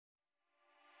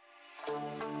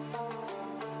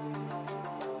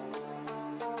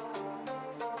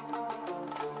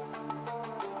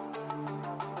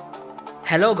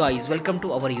Hello guys, welcome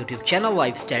to our YouTube channel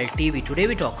Lifestyle TV. Today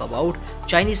we talk about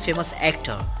Chinese famous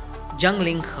actor Zhang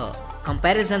Ling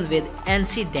comparison with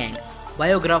Ancy Deng,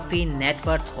 biography, net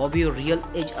worth, hobby, real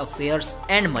age affairs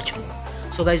and much more.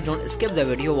 So guys, don't skip the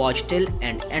video, watch till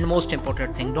end, and most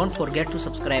important thing, don't forget to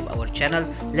subscribe our channel.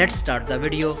 Let's start the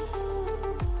video.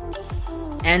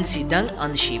 Ancy Deng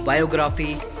Enxi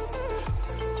biography.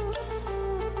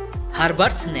 Her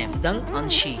birth name Deng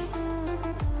Enxi,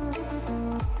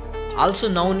 also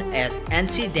known as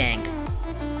Ancy Deng.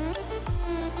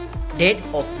 Date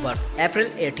of birth April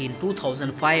 18,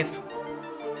 2005.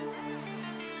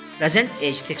 Present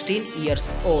age 16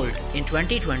 years old in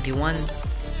 2021.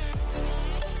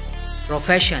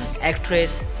 Profession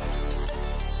actress.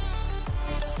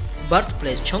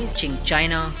 Birthplace Chongqing,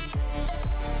 China.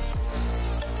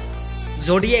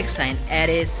 Zodiac sign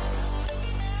Aries.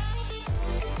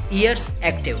 Years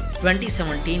active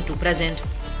 2017 to present.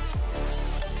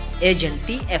 Agent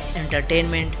TF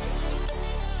Entertainment.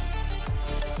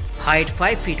 Height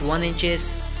 5 feet 1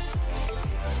 inches.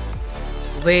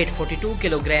 Weight 42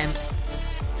 kilograms.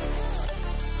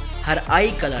 Her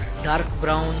eye color dark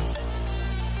brown.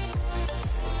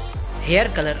 Hair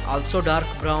color also dark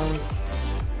brown.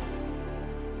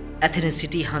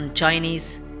 Ethnicity Han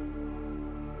Chinese.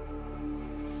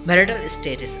 Marital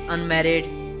status unmarried.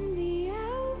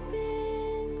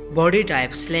 Body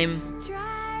type slim.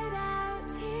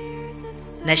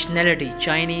 Nationality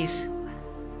Chinese.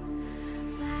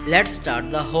 Let's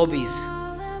start the hobbies.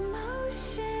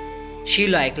 She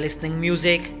likes listening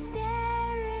music,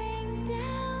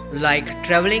 like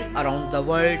traveling around the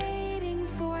world,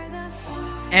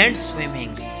 and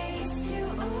swimming.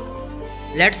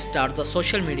 Let's start the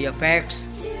social media facts.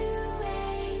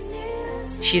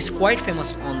 She is quite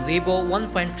famous on Weibo,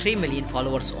 1.3 million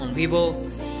followers on Weibo.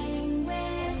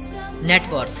 Net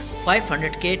worth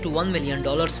 $500K to $1 million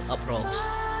approx.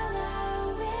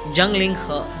 Zhang Ling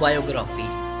biography.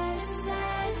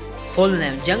 Full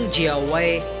name Zhang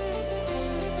Jiawei.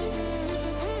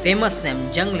 Famous name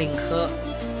Zhang Ling.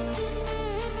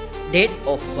 Date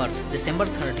of birth December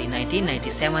 30,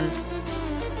 1997.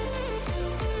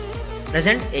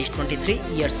 Present age 23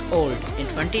 years old in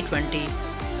 2020.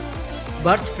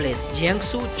 Birthplace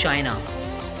Jiangsu, China.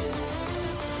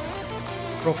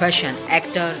 Profession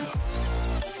actor.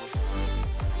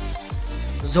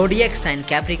 Zodiac sign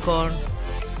Capricorn.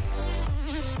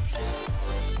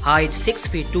 Height 6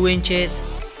 feet 2 inches.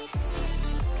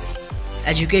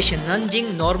 Education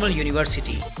Nanjing Normal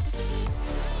University.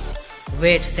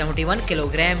 Weight 71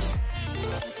 kilograms.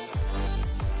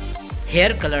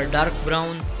 Hair color dark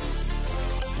brown.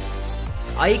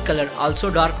 Eye color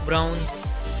also dark brown.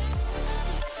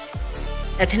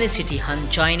 Ethnicity Han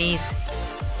Chinese.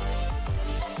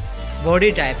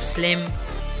 Body type slim.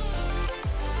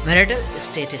 Marital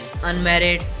status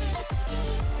unmarried.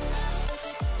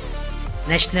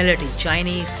 Nationality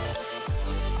Chinese.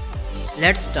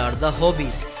 Let's start the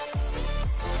hobbies.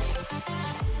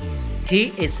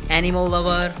 He is animal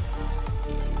lover,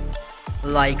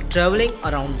 like traveling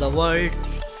around the world,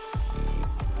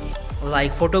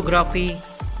 like photography.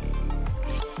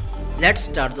 Let's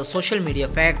start the social media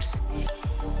facts.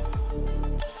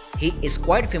 He is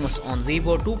quite famous on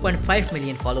Weibo, 2.5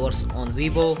 million followers on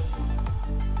Weibo.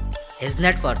 His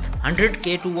net worth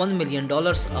 $100K to $1 million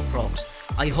approx.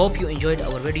 I hope you enjoyed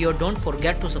our video. Don't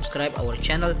forget to subscribe our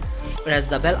channel. Press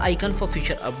the bell icon for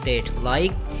future update.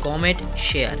 Like, comment,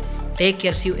 share. Take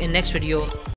care. See you in next video.